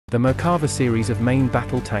The Merkava series of main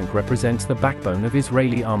battle tank represents the backbone of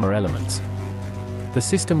Israeli armor elements. The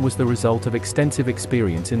system was the result of extensive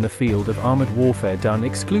experience in the field of armored warfare done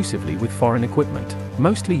exclusively with foreign equipment,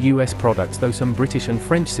 mostly US products, though some British and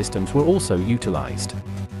French systems were also utilized.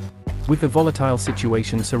 With the volatile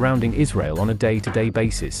situation surrounding Israel on a day-to-day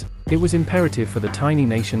basis, it was imperative for the tiny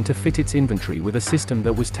nation to fit its inventory with a system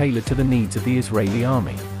that was tailored to the needs of the Israeli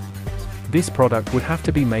army. This product would have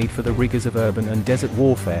to be made for the rigors of urban and desert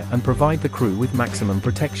warfare and provide the crew with maximum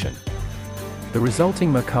protection. The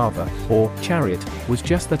resulting Merkava, or Chariot, was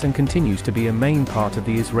just that and continues to be a main part of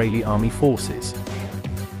the Israeli army forces.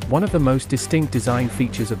 One of the most distinct design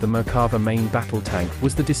features of the Merkava main battle tank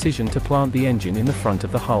was the decision to plant the engine in the front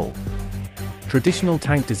of the hull. Traditional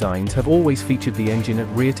tank designs have always featured the engine at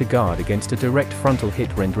rear to guard against a direct frontal hit,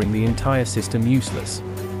 rendering the entire system useless.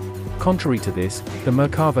 Contrary to this, the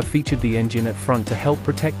Merkava featured the engine at front to help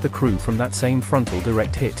protect the crew from that same frontal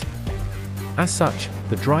direct hit. As such,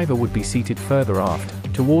 the driver would be seated further aft,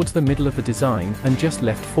 towards the middle of the design and just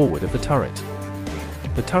left forward of the turret.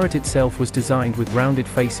 The turret itself was designed with rounded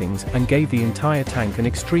facings and gave the entire tank an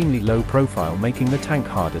extremely low profile, making the tank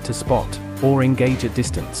harder to spot or engage at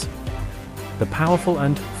distance. The powerful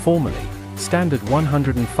and, formerly, standard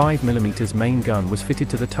 105mm main gun was fitted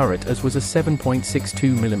to the turret, as was a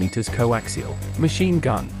 7.62mm coaxial machine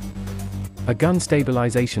gun. A gun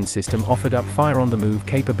stabilization system offered up fire-on-the-move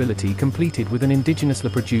capability, completed with an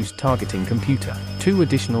indigenously produced targeting computer. Two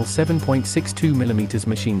additional 7.62mm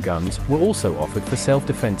machine guns were also offered for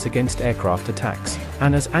self-defense against aircraft attacks,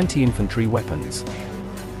 and as anti-infantry weapons.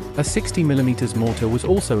 A 60mm mortar was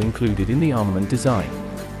also included in the armament design.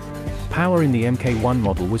 Power in the Mk1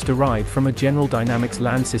 model was derived from a General Dynamics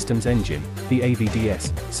Land Systems engine, the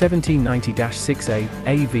AVDS 1790-6A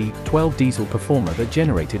AV12 diesel performer that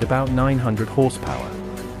generated about 900 horsepower.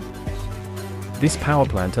 This power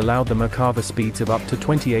plant allowed the Merkava speeds of up to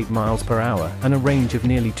 28 miles per hour and a range of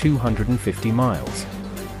nearly 250 miles.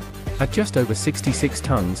 At just over 66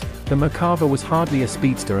 tons, the Merkava was hardly a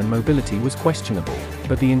speedster and mobility was questionable,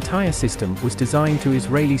 but the entire system was designed to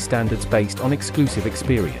Israeli standards based on exclusive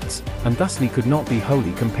experience, and thusly could not be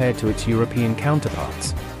wholly compared to its European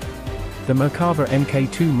counterparts. The Merkava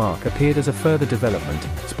Mk2 Mark appeared as a further development,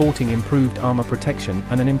 sporting improved armor protection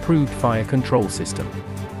and an improved fire control system.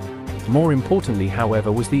 More importantly,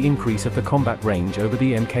 however, was the increase of the combat range over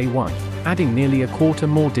the Mk1, adding nearly a quarter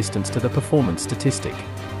more distance to the performance statistic.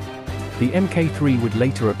 The Mk3 would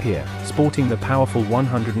later appear, sporting the powerful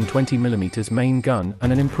 120mm main gun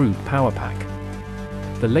and an improved power pack.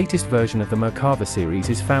 The latest version of the Merkava series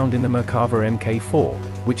is found in the Merkava Mk4,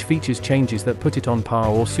 which features changes that put it on par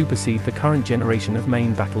or supersede the current generation of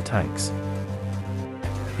main battle tanks.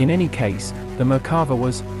 In any case, the Merkava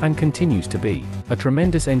was, and continues to be, a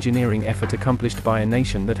tremendous engineering effort accomplished by a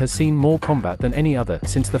nation that has seen more combat than any other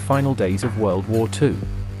since the final days of World War II.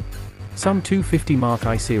 Some 250 Mark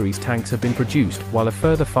I series tanks have been produced, while a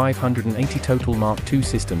further 580 total Mark II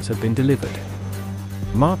systems have been delivered.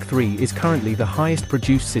 Mark III is currently the highest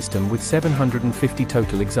produced system with 750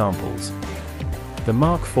 total examples. The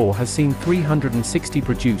Mark IV has seen 360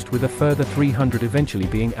 produced, with a further 300 eventually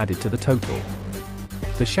being added to the total.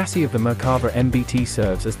 The chassis of the Merkava MBT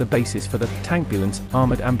serves as the basis for the Tankbulance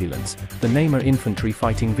Armored Ambulance, the Namur Infantry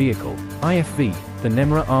Fighting Vehicle, IFV, the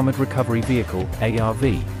Nemra Armored Recovery Vehicle,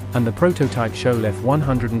 ARV, and the prototype Sholef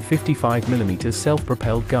 155mm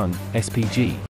self-propelled gun, SPG.